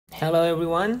Hello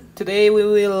everyone. Today we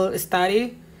will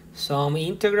study some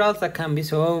integrals that can be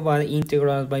solved by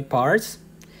integrals by parts.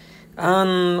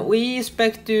 And we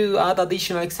expect to add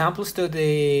additional examples to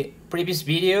the previous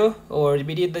video or the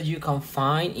video that you can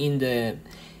find in the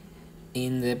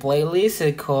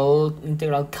playlist called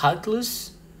Integral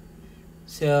Calculus.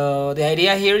 So the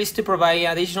idea here is to provide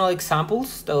additional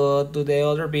examples to the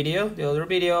other video. The other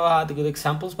video had good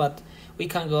examples, but we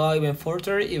can go even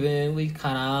further. Even we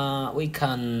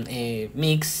can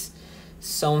mix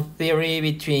some theory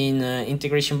between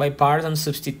integration by parts and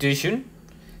substitution.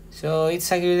 So it's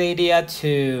a good idea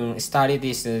to study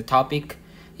this topic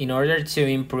in order to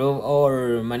improve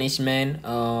our management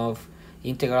of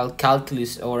integral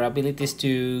calculus or abilities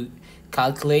to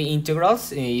calculate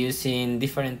integrals using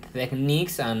different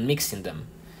techniques and mixing them.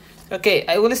 Okay,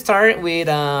 I will start with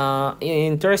an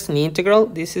interesting integral.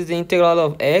 This is the integral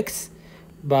of x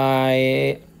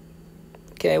by,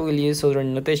 okay, I will use other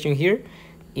notation here,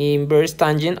 inverse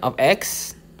tangent of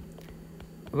x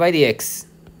by dx.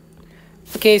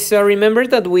 Okay, so remember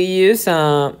that we use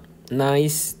a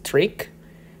nice trick.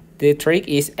 The trick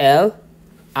is L-I-E-A-T-E.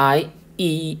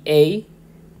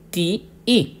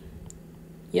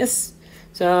 Yes.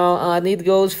 So it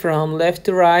goes from left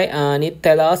to right, and it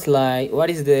tells us like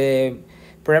what is the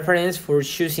preference for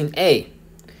choosing A.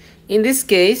 In this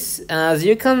case, as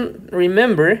you can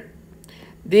remember,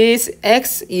 this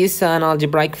x is an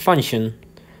algebraic function,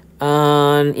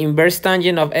 and inverse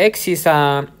tangent of x is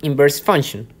an inverse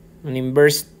function, an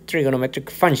inverse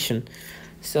trigonometric function.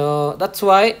 So that's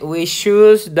why we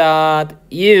choose that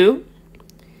u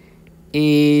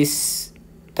is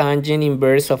tangent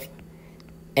inverse of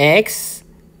x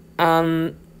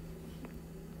and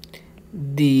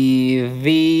the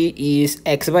v is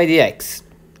x by dx.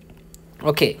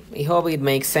 Okay, I hope it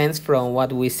makes sense from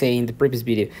what we say in the previous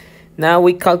video. Now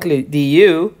we calculate the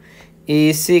u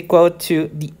is equal to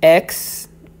the x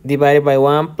divided by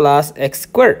 1 plus x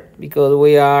squared, because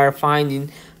we are finding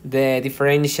the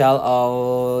differential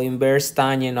of inverse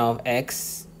tangent of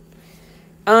x,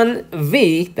 and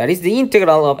v, that is the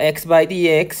integral of x by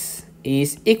dx,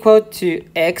 is equal to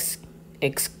x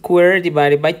squared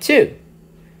divided by 2.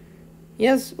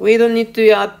 Yes, we don't need to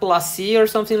add plus c or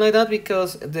something like that,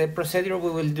 because the procedure we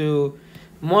will do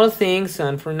more things,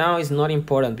 and for now it's not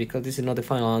important because this is not the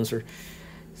final answer.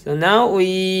 So now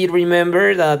we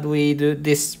remember that we do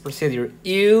this procedure,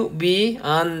 u, b,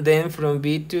 and then from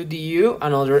b to the u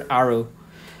another arrow,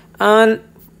 and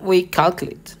we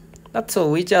calculate. That's all.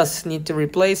 We just need to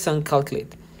replace and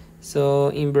calculate. So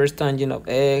inverse tangent of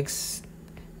x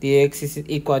dx is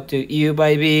equal to u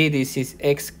by b. This is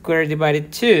x squared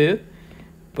divided 2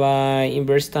 by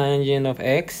inverse tangent of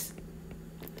x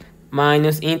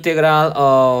minus integral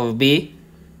of b.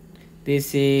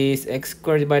 This is x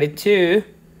squared divided 2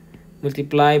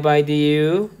 multiplied by the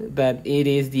u, that it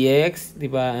is dx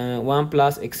divided 1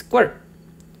 plus x squared.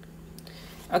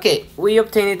 Okay, we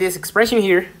obtained this expression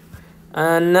here,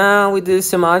 and now we do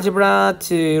some algebra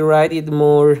to write it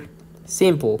more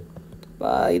simple,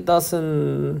 but it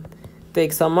doesn't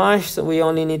take so much, so we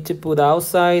only need to put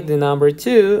outside the number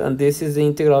 2, and this is the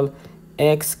integral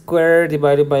x squared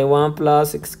divided by 1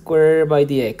 plus x squared by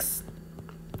dx.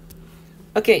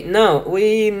 Okay, now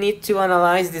we need to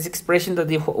analyze this expression that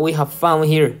we have found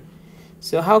here.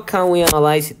 So how can we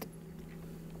analyze it?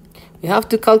 We have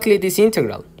to calculate this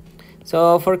integral.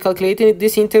 So for calculating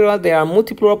this integral, there are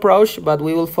multiple approaches, but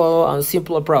we will follow a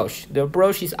simple approach. The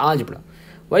approach is algebra.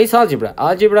 What is algebra?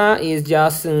 Algebra is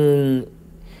just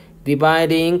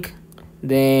dividing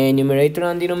the numerator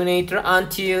and denominator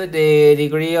until the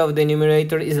degree of the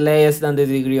numerator is less than the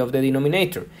degree of the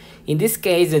denominator. In this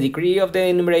case, the degree of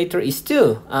the numerator is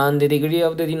 2, and the degree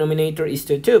of the denominator is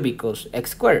 2 because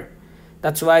x squared.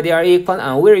 That's why they are equal,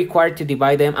 and we're required to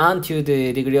divide them until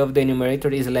the degree of the numerator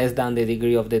is less than the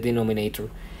degree of the denominator.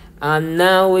 And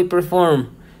now we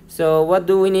perform. So what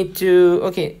do we need to...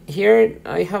 Okay, here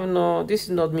I have no... This is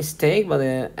not mistake, but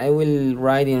I will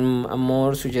write in a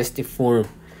more suggestive form.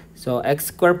 So x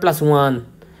squared plus 1.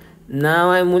 Now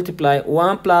I multiply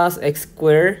 1 plus x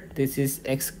squared. This is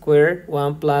x squared.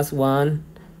 1 plus 1.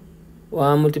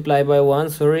 1 multiplied by 1,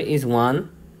 sorry, is 1.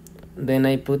 Then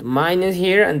I put minus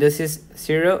here, and this is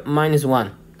 0 minus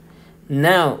 1.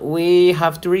 Now we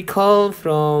have to recall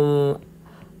from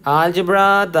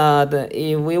algebra that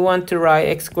if we want to write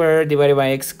x squared divided by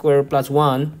x squared plus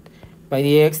 1 by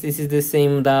dx, this is the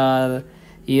same that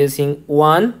using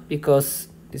 1, because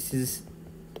this is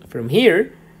from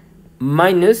here,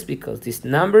 minus, because this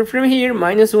number from here,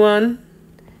 minus 1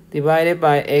 divided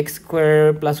by x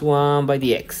squared plus 1 by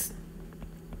dx.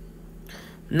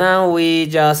 Now we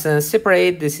just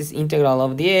separate. This is integral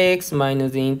of the x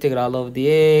minus the integral of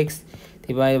the x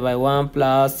divided by 1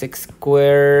 plus x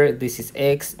squared. This is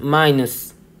x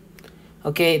minus.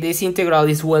 Okay, this integral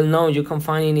is well known. You can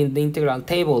find it in the integral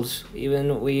tables.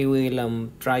 Even we will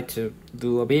try to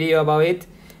do a video about it,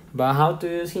 about how to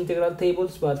use integral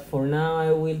tables. But for now,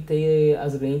 I will take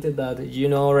as granted that you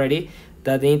know already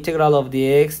that the integral of the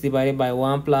x divided by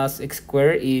 1 plus x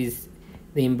squared is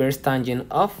the inverse tangent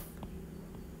of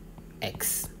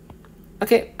x.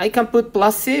 Okay, I can put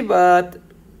plus c, but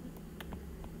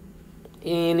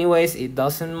anyways, it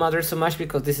doesn't matter so much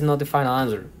because this is not the final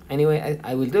answer. Anyway,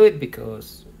 I will do it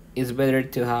because it's better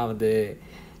to have the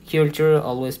culture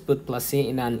always put plus c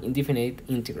in an indefinite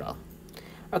integral.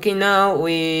 Okay, now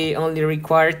we only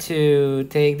require to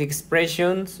take the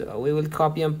expression, so we will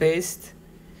copy and paste,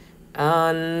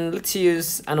 and let's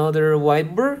use another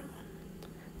whiteboard.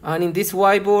 And in this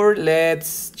whiteboard,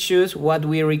 let's choose what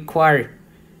we require.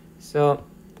 So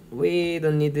we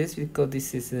don't need this because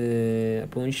this is a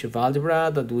bunch of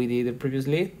algebra that we did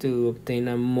previously to obtain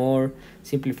a more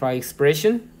simplified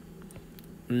expression.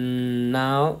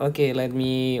 Now, okay, let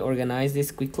me organize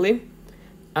this quickly.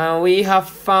 And we have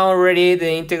found already the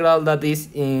integral that is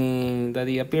in that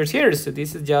it appears here. So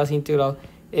this is just integral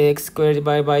x squared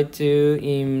divided by 2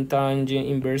 in tangent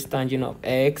inverse tangent of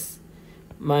x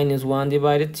minus 1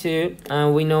 divided 2,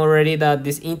 and we know already that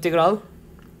this integral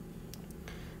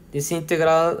is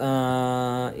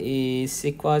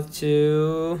equal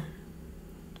to,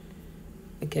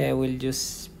 okay, I will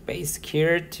just paste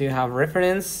here to have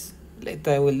reference.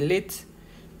 Later I will delete.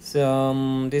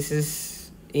 So this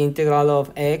is integral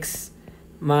of x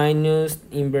minus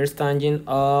inverse tangent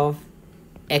of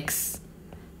x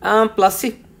and plus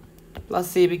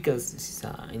c because this is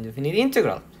an indefinite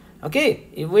integral. Okay,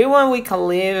 if we want, we can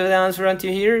leave the answer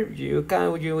until here.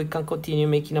 We can continue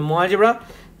making a more algebra,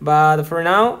 but for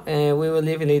now we will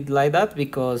leave it like that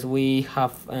because we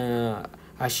have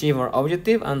achieved our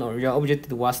objective, and our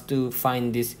objective was to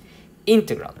find this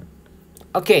integral.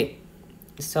 Okay,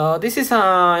 so this is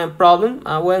a problem,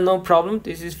 a well-known problem.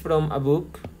 This is from a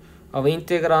book of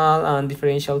integral and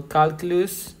differential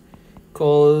calculus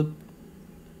called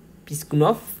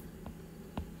Piskunov.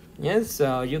 Yes,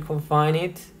 so you can find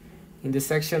it in the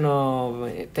section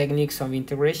of techniques of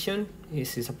integration.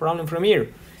 This is a problem from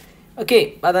here.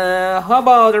 Okay, but how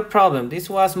about other problem? This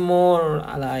was more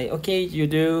like, okay, you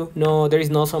do know there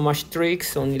is not so much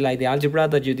tricks, only like the algebra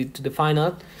that you did to the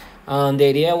final. And the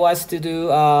idea was to do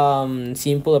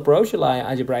simple approach, like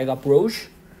algebraic approach,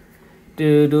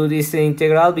 to do this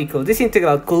integral, because this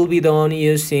integral could be done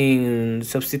using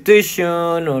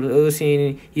substitution or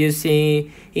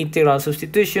using integral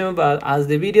substitution, but as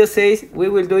the video says, we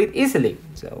will do it easily.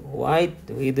 So why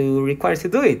do we require to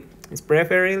do it? It's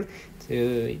preferable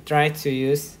to try to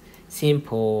use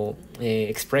simple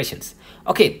expressions.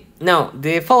 Okay, now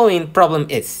the following problem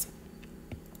is,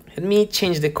 let me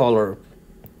change the color.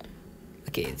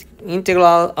 Okay, it's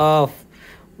integral of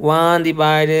 1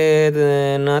 divided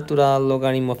natural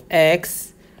logarithm of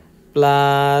x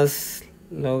plus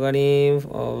logarithm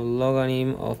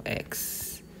of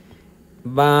x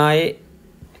by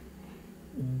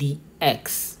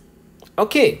dx.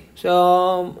 Okay,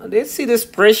 so let's see the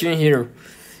expression here.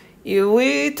 If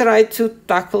we try to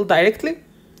tackle directly,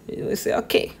 we say,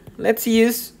 okay, let's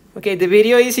use, okay, the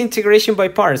video is integration by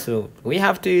parts, so we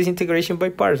have to use integration by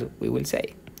parts, we will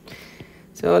say.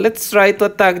 So let's try to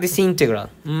attack this integral.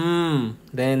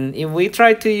 Then if we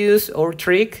try to use our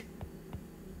trick,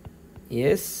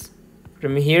 yes,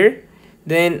 from here,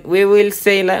 then we will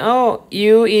say like, oh,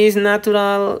 u is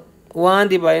natural 1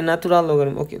 divided natural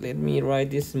logarithm. Okay, let me write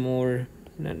this more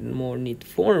neat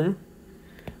form.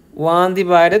 1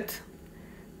 divided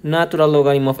natural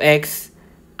logarithm of x,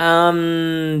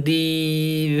 the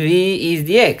v is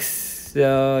the x.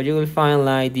 So you will find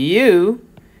like the u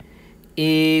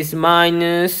is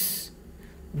minus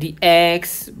the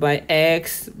x by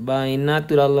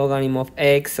natural logarithm of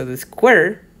x to the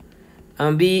square,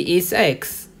 and b is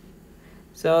x.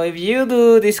 So if you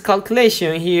do this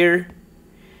calculation here,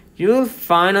 you will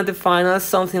find at the final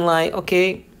something like,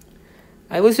 okay,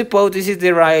 I will suppose this is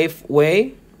the right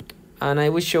way, and I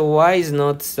will show why it's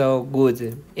not so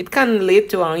good. It can lead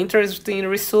to an interesting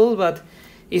result, but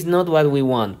it's not what we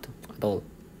want at all.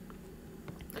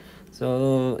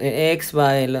 So x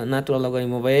by natural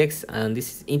logarithm of x, and this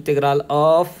is integral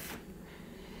of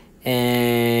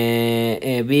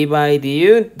b by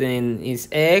du, then is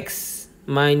x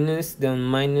minus, then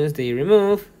minus they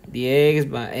remove, the x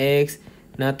by x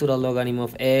natural logarithm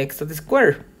of x to the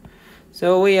square.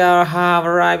 So we have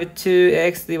arrived to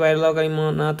x divided logarithm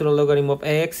of natural logarithm of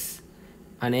x,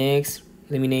 and x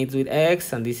eliminates with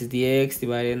x, and this is the x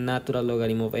divided natural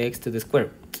logarithm of x to the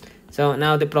square. So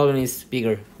now the problem is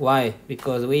bigger. Why?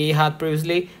 Because we had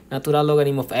previously natural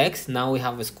logarithm of x, now we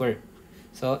have a square.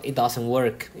 So it doesn't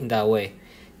work in that way.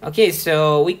 Okay,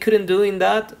 so we couldn't do in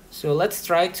that. So let's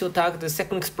try to attack the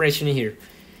second expression here.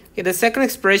 Okay, the second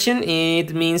expression,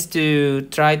 it means to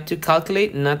try to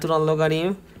calculate natural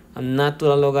logarithm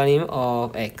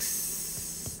of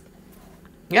x.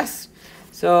 Yes.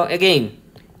 So again,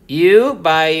 u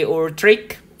by our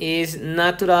trick is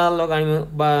natural logarithm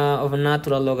of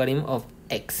natural logarithm of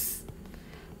x,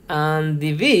 and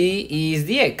the v is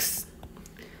the x,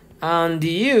 and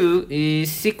the u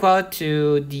is equal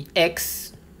to the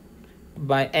x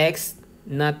by x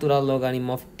natural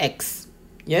logarithm of x.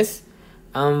 Yes,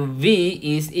 and v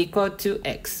is equal to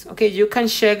x. Okay, you can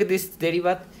check this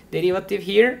derivative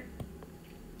here.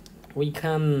 We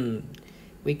can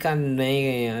make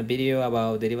a video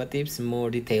about derivatives more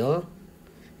detail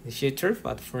in the future,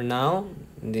 but for now,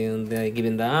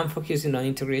 given that I'm focusing on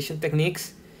integration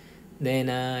techniques, then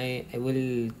I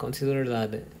will consider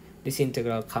that this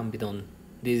integral can be done,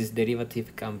 this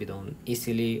derivative can be done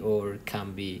easily, or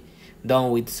can be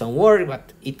done with some work,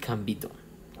 but it can be done.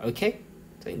 Okay,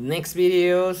 so in next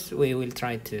videos we will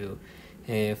try to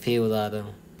fill that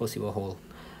possible hole.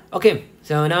 Okay,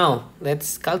 so now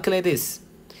let's calculate this.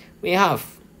 We have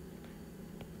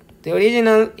the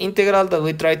original integral that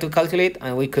we tried to calculate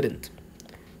and we couldn't.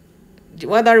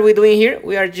 What are we doing here?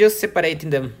 We are just separating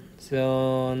them.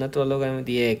 So natural logarithm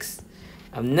dx.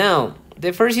 And now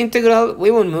the first integral,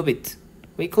 we won't move it.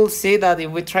 We could see that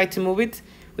if we try to move it,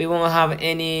 we won't have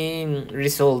any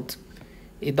result.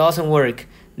 It doesn't work.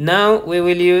 Now we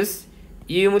will use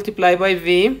u multiplied by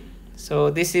v. So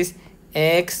this is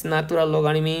x natural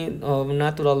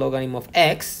logarithm of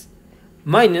x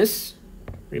minus,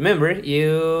 remember,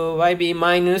 u by b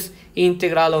minus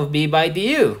integral of b by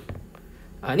du.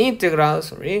 An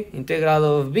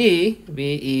integral of b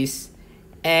is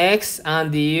x,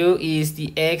 and du is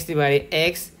the x divided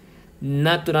x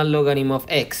natural logarithm of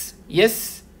x.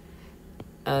 Yes,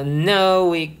 and now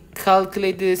we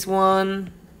calculate this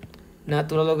one,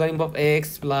 natural logarithm of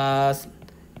x plus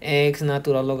x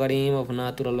natural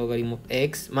logarithm of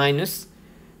x minus,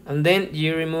 and then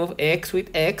you remove x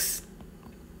with x,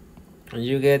 and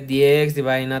you get the x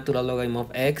divided natural logarithm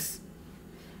of x.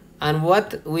 And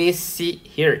what we see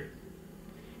here,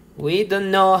 we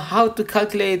don't know how to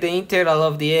calculate the integral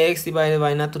of the x divided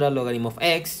by natural logarithm of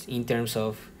x in terms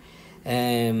of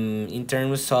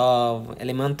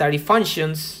elementary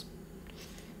functions,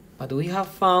 but we have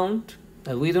found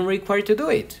that we don't require to do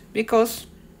it because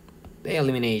they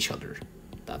eliminate each other.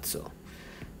 That's all.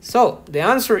 So the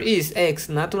answer is x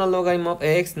natural logarithm of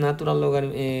x natural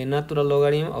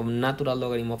logarithm of natural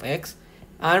logarithm of x.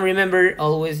 And remember,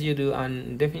 always you do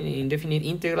an indefinite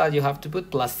integral, you have to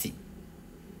put plus c.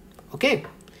 Okay,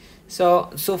 so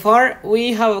far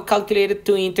we have calculated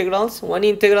two integrals. One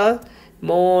integral,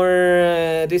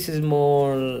 this is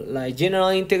more like general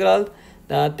integral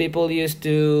that people used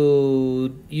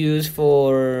to use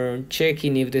for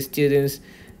checking if the students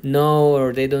know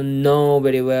or they don't know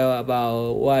very well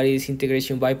about what is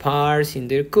integration by parts in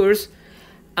their course.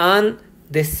 And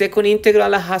the second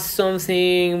integral has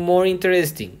something more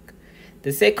interesting.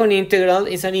 The second integral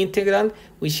is an integral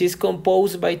which is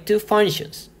composed by two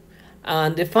functions,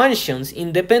 and the functions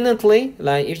independently,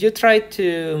 like if you try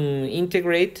to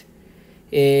integrate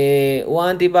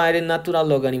 1 divided natural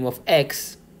logarithm of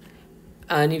x,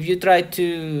 and if you try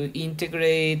to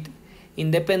integrate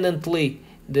independently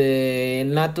the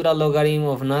natural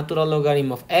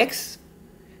logarithm of x,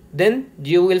 then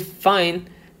you will find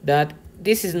that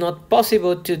this is not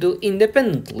possible to do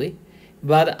independently.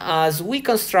 But as we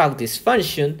construct this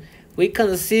function, we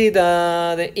can see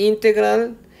that the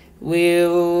integral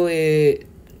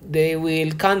they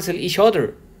will cancel each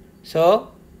other.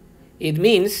 So it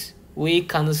means we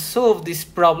can solve this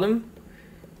problem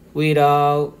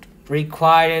without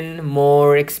requiring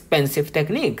more expensive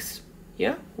techniques.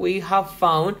 Yeah, we have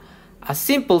found a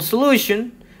simple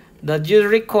solution that just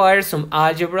requires some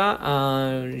algebra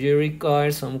and you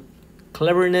require some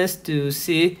cleverness to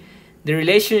see the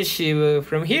relationship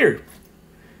from here.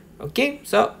 Okay,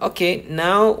 so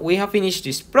now we have finished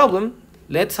this problem.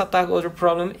 Let's attack other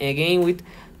problem again with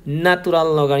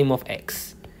natural logarithm of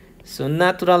x. So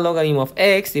natural logarithm of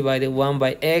x divided 1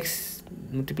 by x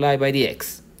multiplied by the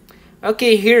x.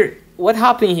 Okay, here what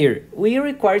happened here? We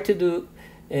require to do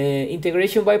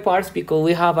integration by parts because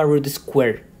we have a root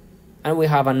square and we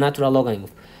have a natural logarithm,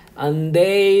 and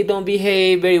they don't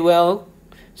behave very well.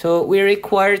 So we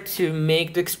require to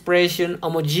make the expression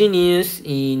homogeneous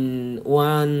in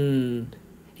one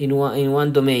in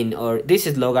one domain, or this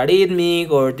is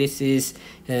logarithmic, or this is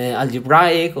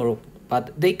algebraic, or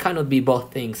but they cannot be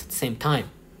both things at the same time.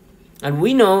 And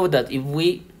we know that if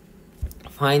we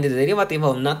find the derivative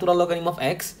of natural logarithm of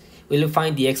x, we'll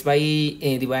find the x by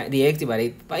the x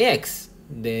divided by x,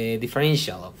 the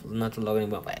differential of natural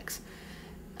logarithm of x.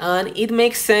 And it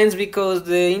makes sense because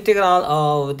the integral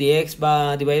of the x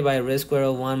divided by root square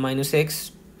of 1 minus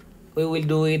x, we will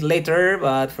do it later,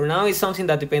 but for now it's something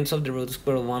that depends on the root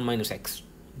square of 1 minus x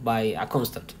by a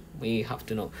constant. We have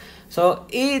to know. So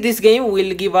this game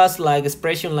will give us like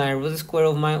expression like root square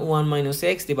of 1 minus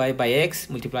x divided by x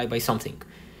multiplied by something.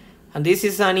 And this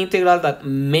is an integral that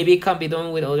maybe can be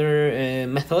done with other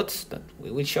methods that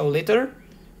we will show later.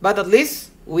 But at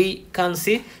least we can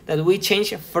see that we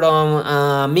change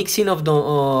from mixing of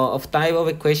the type of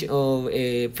equation of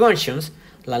functions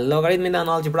like logarithmic and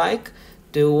algebraic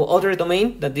to other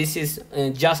domain that this is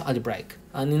just algebraic.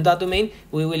 And in that domain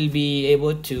we will be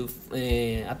able to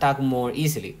attack more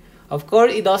easily. Of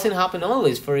course, it doesn't happen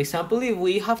always. For example, if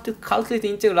we have to calculate the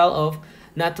integral of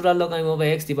natural logarithm of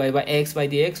x divided by x by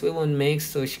dx, we won't make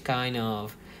such kind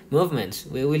of movements.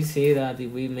 We will see that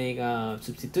if we make a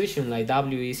substitution like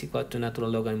w is equal to natural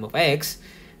logarithm of x,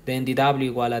 then dw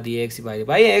equal to dx divided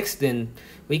by x, then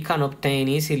we can obtain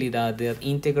easily that the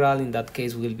integral in that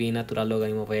case will be natural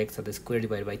logarithm of x at the square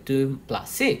divided by 2 plus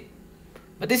c.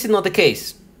 But this is not the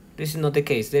case. This is not the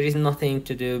case. There is nothing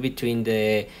to do between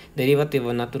the derivative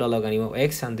of natural logarithm of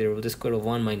x and the root square of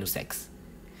 1 minus x.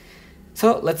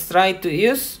 So let's try to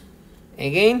use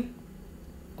again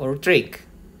our trick.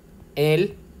 L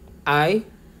I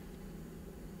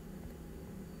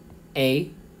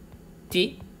A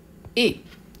T E,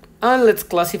 and let's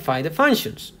classify the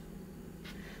functions.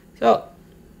 So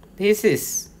this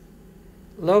is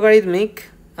logarithmic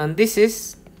and this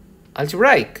is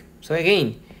algebraic. So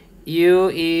again, u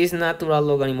is natural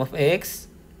logarithm of x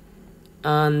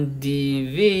and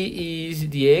dv is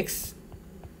dx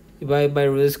divided by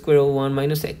root square of 1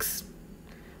 minus x.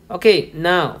 Okay,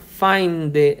 now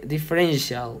find the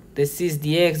differential. This is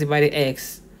dx divided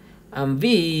x, and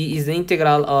v is the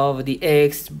integral of the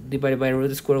x divided by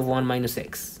root square of 1 minus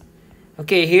x.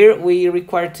 Okay, here we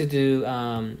require to do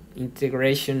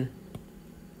integration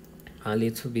a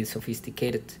little bit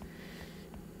sophisticated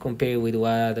compared with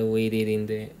what we did in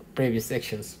the previous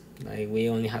sections. Like we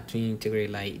only have to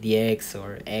integrate like dx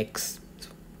or x. So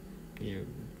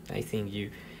I think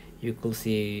you could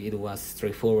see it was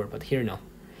straightforward, but here no.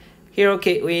 Here,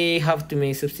 okay, we have to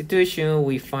make substitution.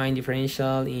 We find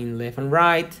differential in left and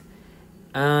right,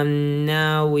 and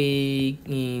now we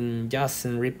just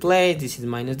replace. This is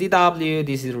minus dw,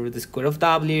 this is root square of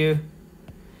w,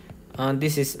 and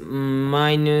this is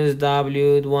minus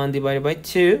w1 divided by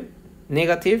 2,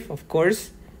 negative of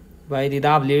course, by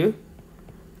dw,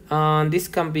 and this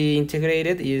can be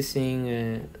integrated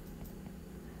using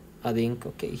I think,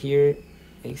 okay, here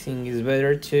I think it's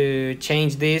better to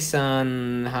change this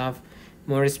and have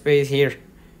more space here.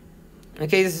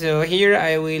 Okay, so here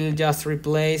I will just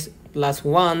replace plus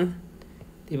 1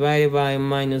 divided by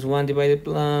minus 1 divided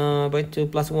by 2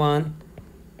 plus 1.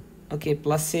 Okay,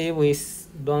 plus c we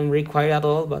don't require at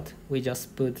all, but we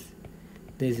just put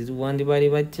this is 1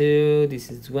 divided by 2, this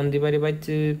is 1 divided by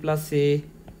 2 plus c.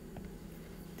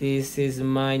 This is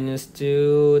minus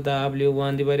 2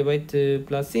 w1 divided by 2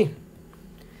 plus c.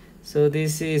 So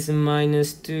this is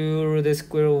minus 2 root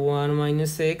square of 1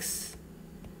 minus x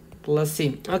plus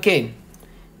c. Okay,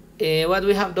 what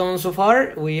we have done so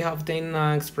far, we have taken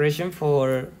an expression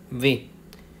for v.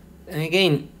 And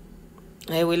again,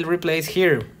 I will replace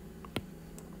here.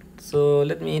 So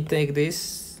let me take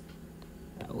this.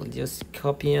 I will just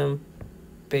copy and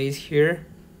paste here.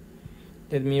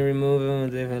 Let me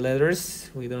remove the letters.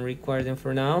 We don't require them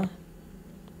for now,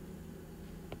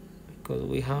 because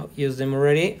we have used them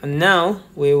already. And now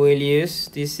we will use,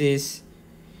 this is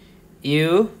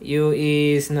u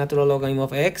is natural logarithm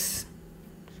of x,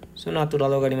 so natural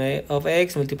logarithm of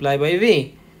x multiplied by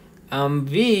v, and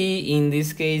v in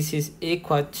this case is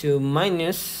equal to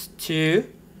minus 2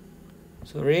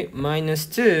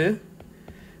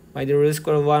 by the root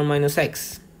square of 1 minus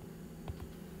x.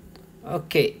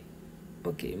 Okay,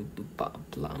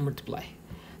 multiply.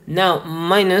 Now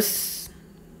minus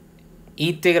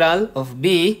integral of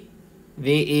v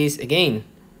is again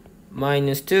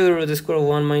minus 2 root square of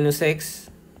 1 minus x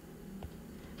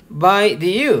by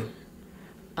du,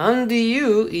 and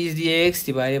du is dx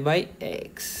divided by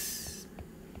x.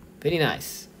 Very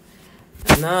nice.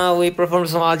 And now we perform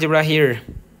some algebra here.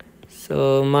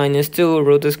 So minus 2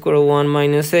 root square of 1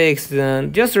 minus x,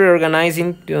 and just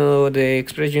reorganizing the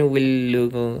expression will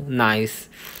look nice.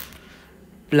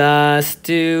 plus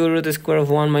 2 root square of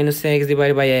 1 minus x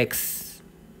divided by x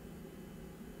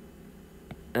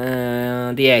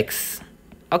dx.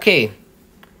 Okay,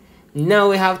 now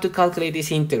we have to calculate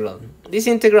this integral. This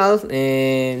integral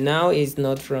now is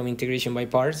not from integration by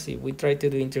parts. If we try to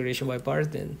do integration by parts,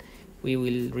 then we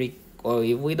will or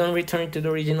if we don't return to the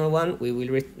original one, we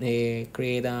will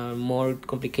create a more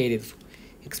complicated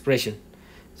expression.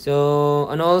 So,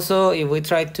 and also if we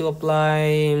try to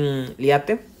apply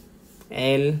LIATE,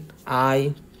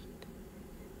 LIATE,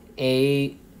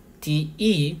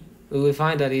 we will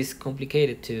find that it's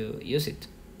complicated to use it.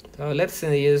 So let's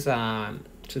use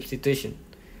substitution.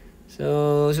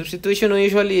 So substitution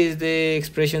usually is the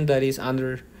expression that is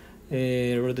under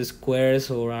root squares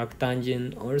or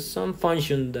arctangent or some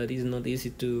function that is not easy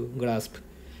to grasp.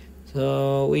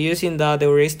 So we using that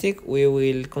heuristic, we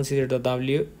will consider the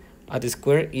w at the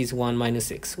square is 1 minus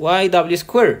x. Why w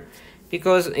square?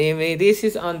 Because if this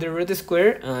is under root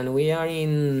square and we are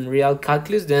in real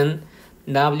calculus, then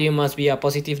w must be a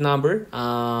positive number.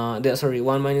 1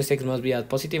 minus x must be a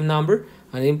positive number,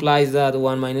 and it implies that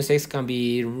 1 minus x can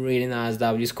be written as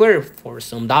w squared for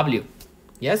some w.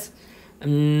 Yes?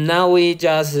 And now we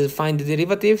just find the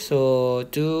derivative, so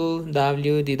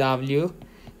 2w dw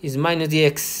is minus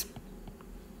dx.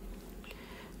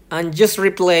 And just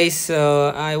replace,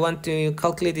 I want to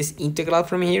calculate this integral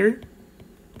from here.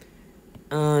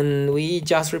 And we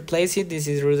just replace it. This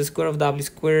is root square of w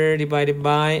squared divided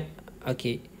by,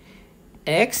 okay,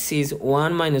 x is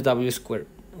 1 minus w squared.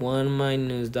 1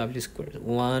 minus w squared.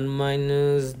 1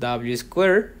 minus w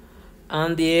squared.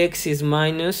 And the x is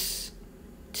minus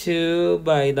 2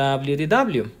 by w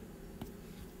dw.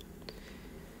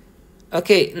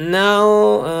 Okay,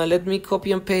 now let me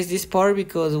copy and paste this part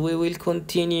because we will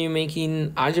continue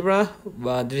making algebra,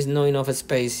 but there is not enough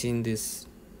space in this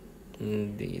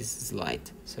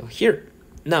slide. So here,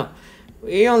 now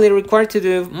we only require to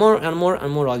do more and more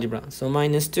and more algebra. So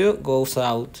minus 2 goes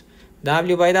out,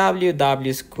 w by w,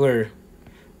 w squared,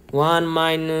 1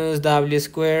 minus w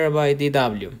squared by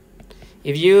dw.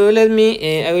 If you let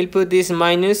me, I will put this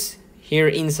minus here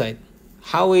inside.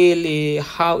 How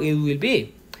it will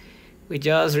be? We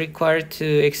just require to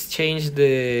exchange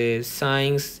the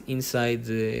signs inside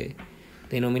the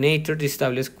denominator. This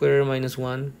w squared minus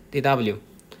 1 dw.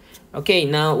 Okay,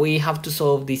 now we have to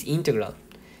solve this integral.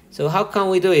 So how can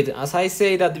we do it? As I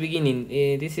said at the beginning,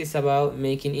 this is about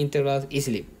making integrals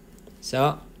easily.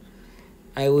 So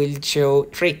I will show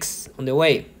tricks on the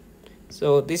way.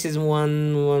 So this is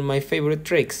one of my favorite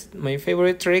tricks. My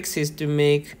favorite tricks is to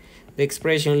make the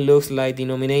expression looks like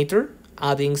denominator,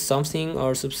 adding something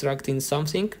or subtracting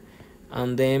something,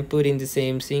 and then putting the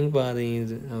same thing but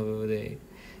in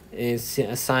the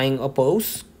sign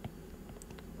oppose.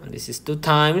 And this is 2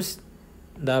 times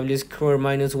w squared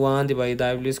minus 1 divided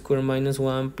w squared minus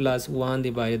 1 plus 1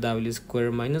 divided w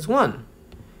squared minus 1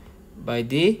 by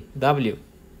dw.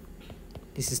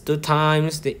 This is 2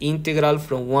 times the integral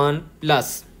from 1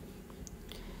 plus.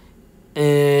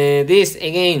 This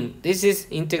again, this is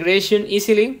integration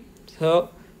easily. So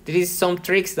there is some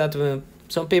tricks that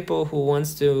some people who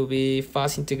wants to be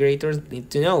fast integrators need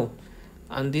to know,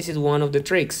 and this is one of the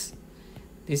tricks.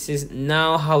 This is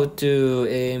now how to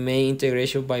make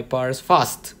integration by parts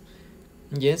fast.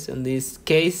 Yes, in this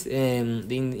case,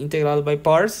 the integral by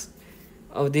parts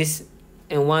of this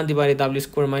 1 divided w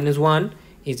squared minus 1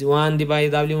 is 1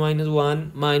 divided w minus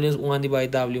 1 minus 1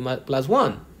 divided w plus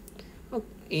 1.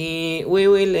 We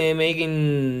will make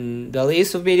in the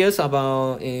list of videos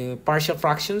about partial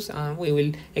fractions, and we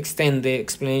will extend the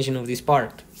explanation of this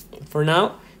part. For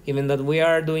now, given that we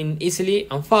are doing easily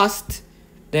and fast,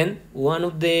 then one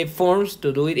of the forms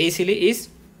to do it easily is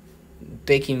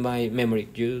taking by memory.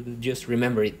 You just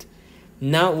remember it.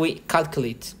 Now we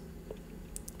calculate.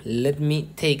 Let me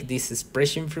take this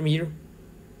expression from here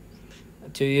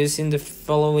to use in the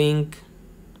following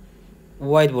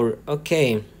whiteboard.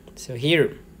 Okay, so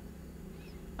here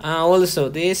also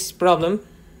this problem,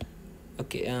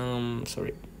 okay,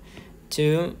 sorry,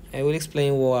 I will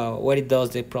explain what it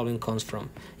does. The problem comes from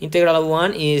integral of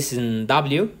 1 is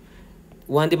w,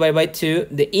 1 divided by 2,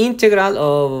 the integral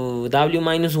of w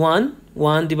minus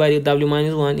 1 divided w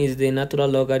minus 1 is the natural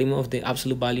logarithm of the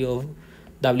absolute value of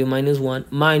w minus 1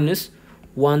 minus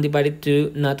 1 divided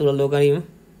 2 natural logarithm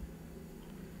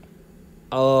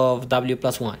of w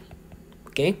plus 1.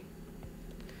 Okay,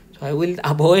 so I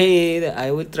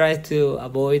will try to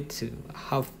avoid to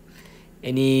have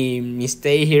any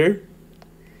mistake here.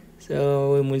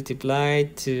 So we multiply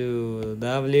to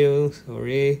w,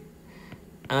 sorry,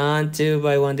 and 2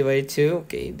 by 1 divided 2,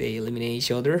 okay, they eliminate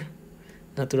each other.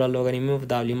 Natural logarithm of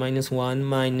w minus 1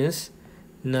 minus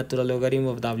natural logarithm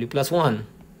of w plus 1.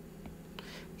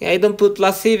 I don't put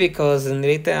plus C because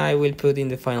later I will put in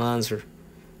the final answer.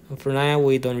 And for now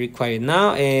we don't require it.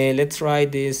 Now let's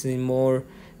write this in more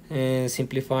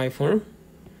simplified form.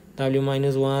 W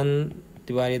minus 1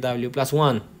 divided W plus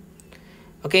 1.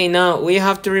 Okay, now we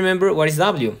have to remember what is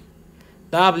W.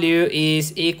 W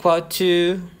is equal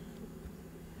to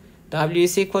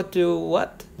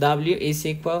what? W is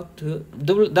equal to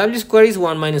W squared is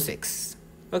 1 minus x.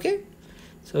 Okay,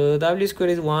 so W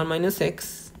squared is 1 minus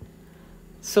x.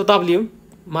 So W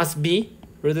must be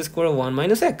root square of 1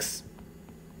 minus x.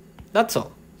 That's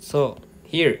all. So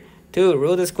here 2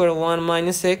 root square of 1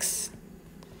 minus x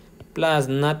plus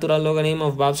natural logarithm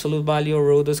of absolute value of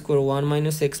root square of 1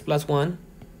 minus x plus 1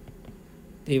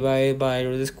 divided by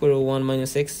root square of 1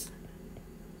 minus x.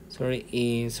 Sorry,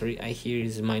 I here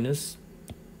is minus,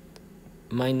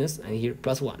 and here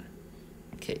plus 1.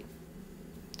 Okay,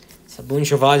 it's a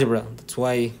bunch of algebra. That's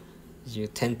why you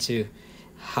tend to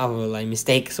have like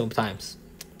mistakes sometimes.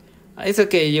 It's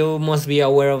okay, you must be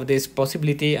aware of this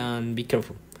possibility and be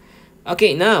careful.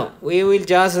 Okay, now we will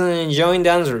just join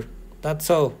the answer. That's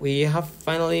all. We have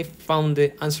finally found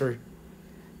the answer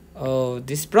of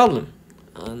this problem.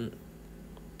 And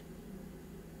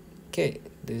okay,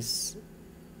 this,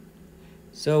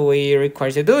 so we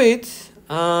require to do it,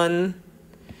 and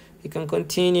we can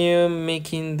continue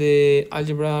making the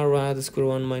algebra right square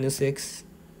 1 minus x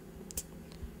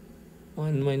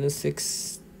 1 minus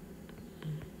 6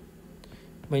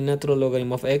 by natural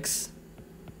logarithm of x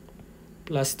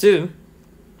plus 2.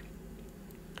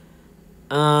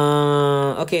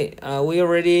 Okay, we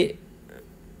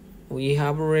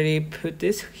have already put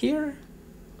this here.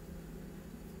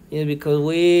 Yeah, because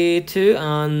we 2,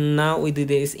 and now we did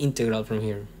this integral from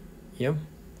here. Yep.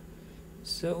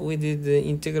 So we did the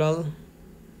integral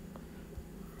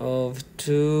of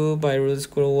 2 by root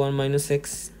square 1 minus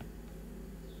x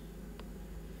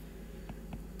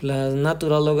plus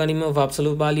natural logarithm of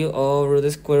absolute value of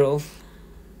root square of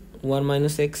 1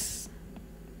 minus x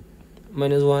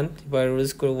minus 1 by root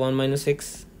square 1 minus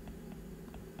x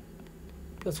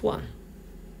plus 1.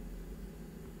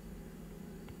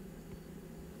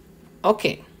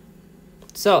 Okay,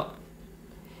 so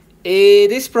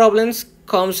these problems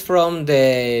comes from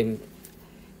the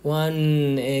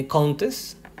one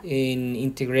contest in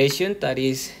integration that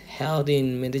is held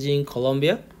in Medellin,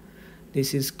 Colombia.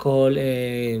 This is called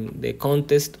the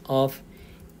contest of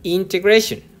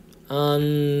integration.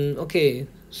 Okay,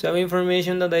 some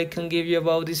information that I can give you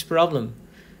about this problem.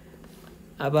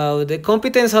 About the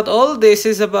competence at all, this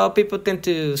is about people tend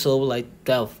to solve like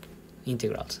 12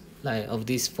 integrals like of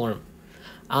this form.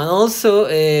 And also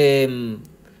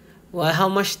well, how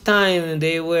much time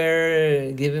they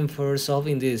were given for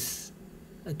solving this.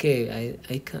 Okay,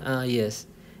 I can, yes,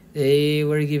 they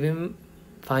were given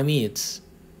 5 minutes.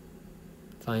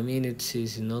 5 minutes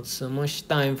is not so much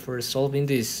time for solving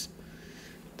this.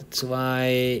 That's why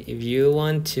if you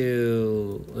want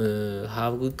to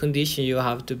have good condition, you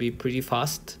have to be pretty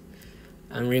fast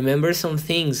and remember some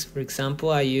things. For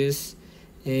example, I use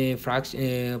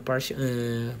partial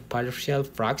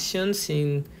fractions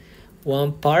in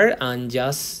one part, and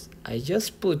I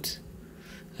just put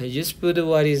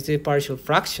what is the partial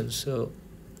fraction. So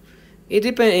it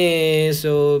depends.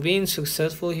 So being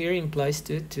successful here implies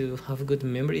to have good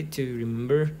memory, to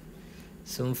remember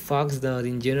some facts that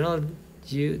in general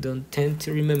you don't tend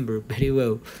to remember very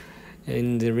well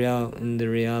in the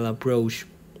real approach.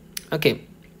 Okay,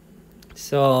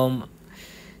 so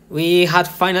we had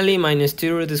finally minus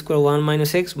 2 root square 1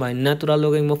 minus x by natural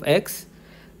logarithm of x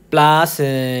plus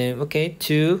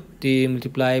 2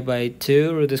 multiplied by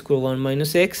 2 root square 1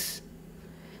 minus x.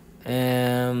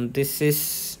 This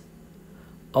is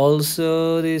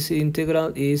also, this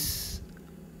integral is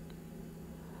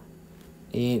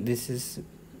this is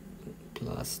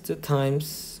plus 2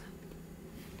 times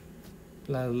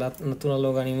plus natural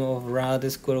logarithm of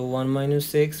root square 1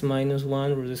 minus x minus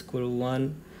 1 root square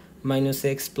 1 minus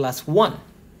x plus 1.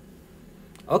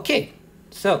 Okay,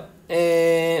 so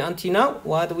until now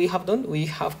what we have done, we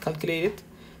have calculated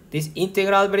this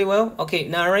integral very well. Okay,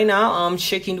 right now I'm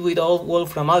checking with all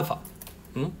Wolfram alpha.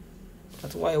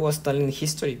 That's why I was telling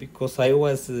history, because I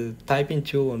was typing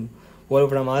to on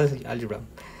Wolfram algebra,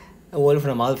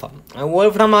 Wolfram alpha, and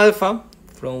Wolfram alpha,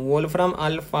 from Wolfram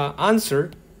alpha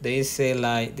answer, they say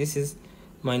like this is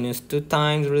minus 2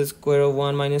 times root square of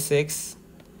 1 minus x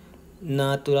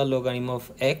natural logarithm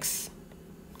of x.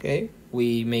 Okay,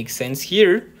 we make sense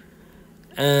here.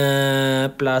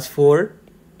 Plus 4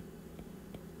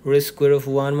 root square of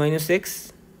 1 minus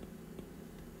x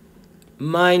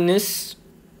minus,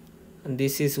 and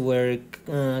this is where it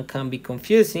can be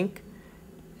confusing,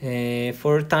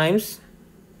 4 times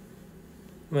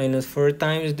minus 4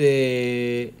 times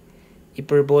the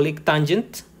hyperbolic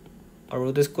tangent or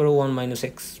root square of 1 minus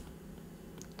x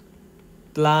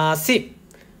plus c.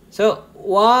 So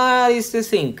what is the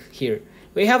thing here?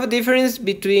 We have a difference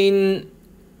between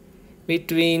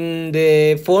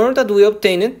the form that we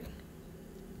obtained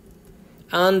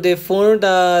and the form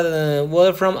that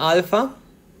Wolfram alpha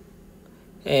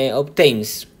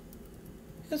obtains.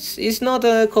 It's not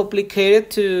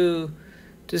complicated to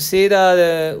see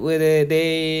that whether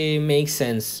they make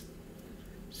sense.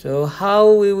 So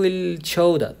how we will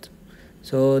show that?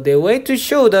 So the way to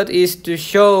show that is to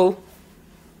show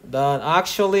that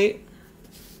actually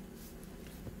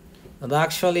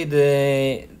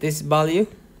this value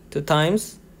 2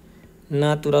 times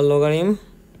natural logarithm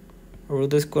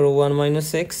root square of 1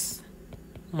 minus x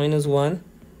minus 1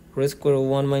 root square of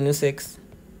 1 minus x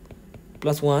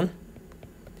plus 1.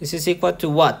 This is equal to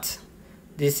what?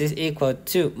 This is equal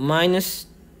to minus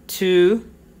 2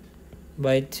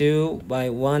 by 2 by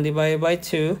 1 divided by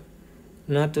 2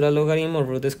 natural logarithm of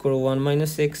root square of 1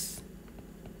 minus x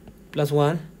plus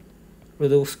 1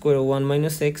 root square of 1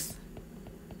 minus x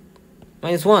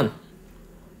minus 1.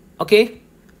 Okay,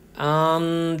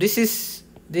 this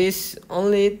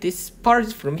only this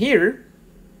part from here,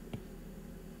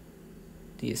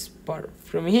 this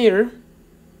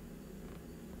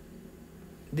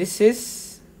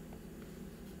is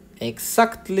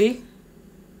exactly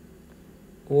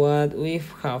what we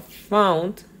have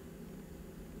found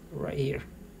right here.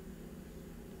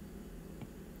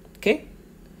 Okay,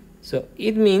 so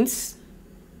it means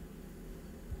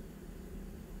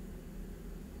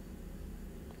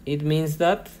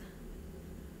that,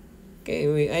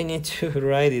 okay, I need to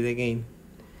write it again.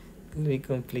 It'll be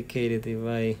complicated if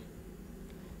I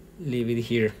leave it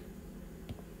here.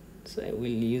 So I will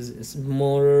use a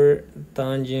smaller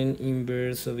tangent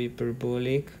inverse of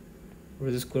hyperbolic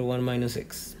root square 1 minus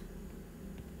x.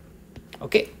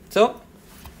 Okay, so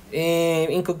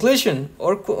in conclusion,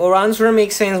 our answer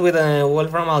makes sense with a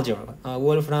Wolfram algebra,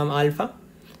 Wolfram alpha,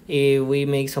 if we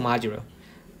make some algebra.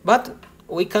 But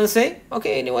we can say,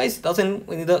 okay, anyways,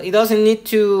 it doesn't need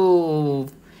to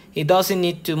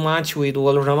match with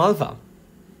Wolfram alpha.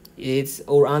 It's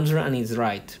our answer and it's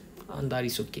right, and that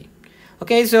is okay.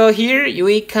 Okay, so here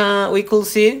we could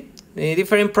see the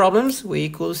different problems. We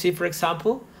could see, for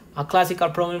example, a classical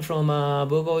problem from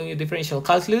Bogo differential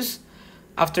calculus.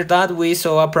 After that, we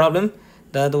saw a problem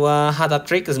that had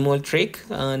a small trick,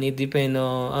 and it depend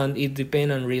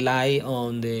and rely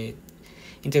on the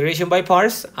integration by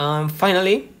parts. And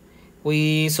finally,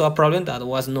 we saw a problem that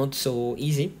was not so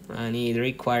easy, and it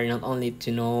required not only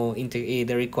to know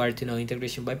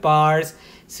integration by parts,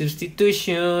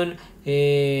 substitution,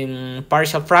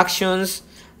 partial fractions,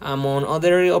 among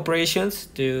other operations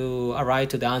to arrive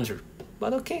to the answer.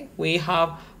 But okay, we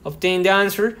have obtained the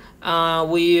answer.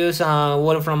 We use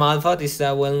Wolfram alpha. This is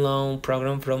a well-known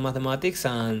program from mathematics,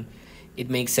 and it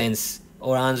makes sense,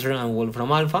 our answer and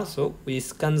Wolfram alpha. So we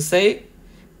can say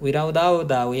without doubt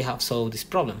that we have solved this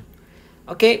problem.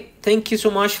 Okay, thank you so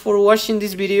much for watching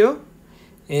this video.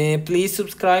 Please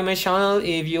subscribe my channel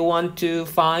if you want to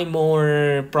find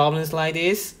more problems like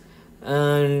this,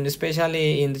 and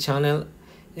especially in the channel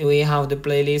we have the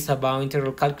playlist about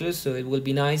integral calculus, so it will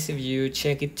be nice if you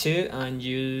check it too and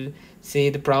you see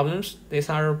the problems. These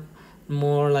are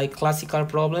more like classical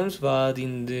problems, but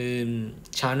in the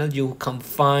channel you can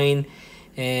find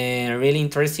really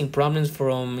interesting problems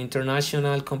from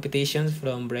international competitions,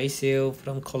 from Brazil,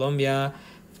 from Colombia,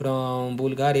 from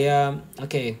Bulgaria.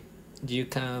 Okay, you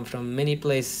can from many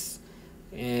places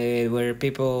where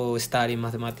people study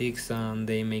mathematics and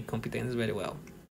they make competence very well.